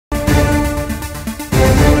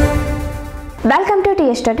Welcome to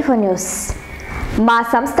TS24 news. మా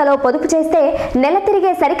సంస్థలో పొదుపు చేస్తే నెల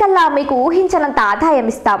తిరిగే సరికల్లా మీకు ఊహించనంత ఆదాయం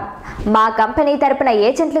ఇస్తాం. మా కంపెనీ తరపున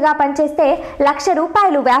ఏజెంట్లుగా పనిచేస్తే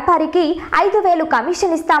 ₹1,00,000 వ్యాపారికి 5,000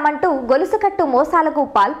 కమిషన్ ఇస్తామంటూ గొలుసుకట్టు మోసాలకు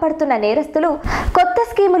పాల్పడుతున్న నేరస్తులు కొత్త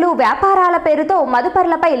స్కీములు వ్యాపారాల పేరుతో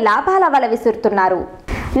మదుపర్లపై లాభాల వల విసురుతున్నారు.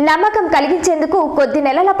 నమ్మకం కలిగించేందుకు కొద్ది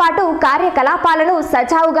నెలల పాటు కార్యకలాపాలను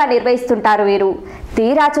సజావుగా నిర్వహిస్తుంటారు వీరు.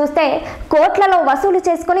 తీరా చూస్తే కోట్లలో వసూలు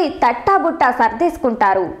చేసుకుని తట్టాబుట్టా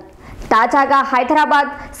సర్దేసుకుంటారు. తాజాగా హైదరాబాద్,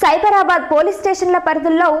 సైబరాబాద్ పోలీస్ స్టేషన్ల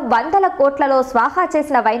పరిధుల్లో 100 కోట్లలో స్వాహా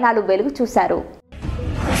చేసిన వైనాలు వెలుగు చూశారు.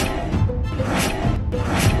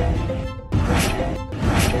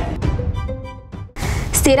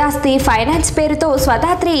 స్థిరాస్తి ఫైనాన్స్ పేరుతో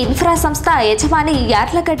స్వదాత్రి ఇన్ఫ్రా సంస్థ యజమాని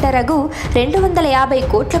యార్లగడ్డ రఘు 250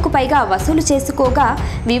 కోట్లకు పైగా వసూలు చేసుకోగా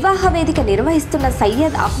వివాహ వేదిక నిర్వహిస్తున్న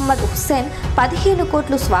సయ్యద్ అహ్మద్ హుస్సేన్ 15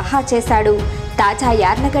 కోట్లు స్వాహా చేశాడు. తాజా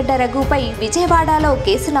యార్లగడ్డ రఘుపై విజయవాడలో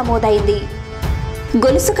కేసు నమోదైంది.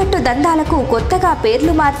 గొలుసుకట్టు దందాలకు కొత్తగా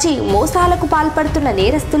పేర్లు మార్చి మోసాలకు పాల్పడుతున్న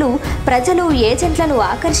నేరస్తులు ప్రజలు, ఏజెంట్లను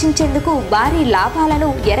ఆకర్షించేందుకు భారీ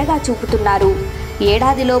లాభాలను ఎరగా చూపుతున్నారు.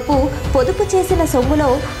 ఏడాదిలోపు పొదుపు చేసిన సొమ్ములో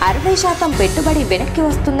 60% పెట్టుబడి వెనక్కి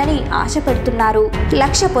వస్తుందని ఆశ పెడుతున్నారు.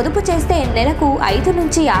 1,00,000 పొదుపు చేస్తే నెలకు 5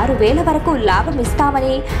 నుంచి 6 వేల వరకు లాభం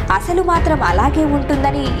ఇస్తామని, అసలు మాత్రం అలాగే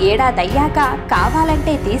ఉంటుందని, ఏడాదయ్యాక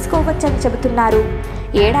కావాలంటే తీసుకోవచ్చని చెబుతున్నారు.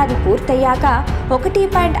 ఏడాది పూర్తయ్యాక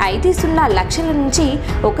 1.50 లక్షల నుంచి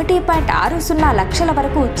 1.60 లక్షల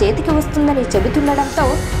వరకు చేతికి వస్తుందని చెబుతుండడంతో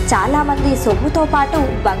చాలామంది సొమ్ముతో పాటు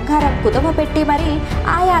బంగారం కుదవపెట్టి మరీ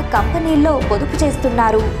ఆయా కంపెనీల్లో పొదుపు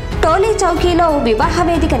చేస్తున్నారు. టోలీ చౌకీలో వివాహ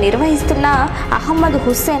వేదిక నిర్వహిస్తున్న అహ్మద్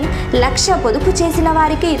హుస్సేన్ 1,00,000 పొదుపు చేసిన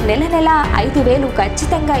వారికి నెల 5,000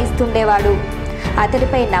 ఖచ్చితంగా ఇస్తుండేవాడు.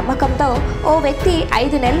 అతడిపై నమ్మకంతో ఓ వ్యక్తి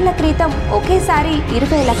 5 నెలల క్రితం ఒకేసారి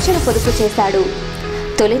 20 లక్షలు పొదుపు చేశాడు.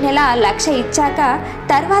 తొలి నెల 1,00,000 ఇచ్చాక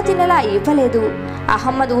తర్వాతి నెల ఇవ్వలేదు.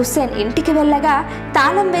 అహ్మద్ హుస్సేన్ ఇంటికి వెళ్ళగా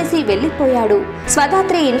తాళం వేసి వెళ్లిపోయాడు.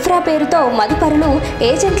 స్వదాత్రి ఇన్ఫ్రా పేరుతో మదుపరులు,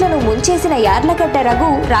 ఏజెంట్లను ముంచేసిన యార్లగడ్డ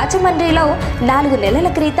రఘు రాజమండ్రిలో 4 నెలల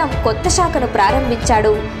క్రితం కొత్త శాఖను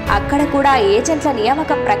ప్రారంభించాడు. అక్కడ కూడా ఏజెంట్ల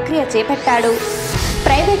నియామక ప్రక్రియ చేపట్టాడు.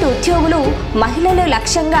 ప్రైవేటు ఉద్యోగులు, మహిళలు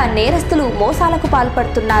లక్ష్యంగా నేరస్తులు మోసాలకు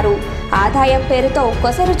పాల్పడుతున్నారు. ఆదాయం పేరుతో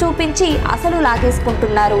కొసరు చూపించి అసలు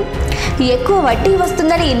లాగేసుకుంటున్నారు. ఎక్కువ వడ్డీ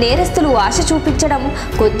వస్తుందని నేరస్తులు ఆశ చూపించడం,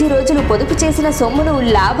 కొద్ది రోజులు పొదుపు చేసిన సొమ్మును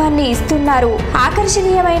లాభాన్ని ఇస్తున్నారు.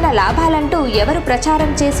 ఆకర్షణీయమైన లాభాలంటూ ఎవరు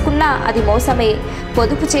ప్రచారం చేసుకున్నా అది మోసమే.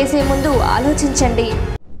 పొదుపు చేసే ముందు ఆలోచించండి.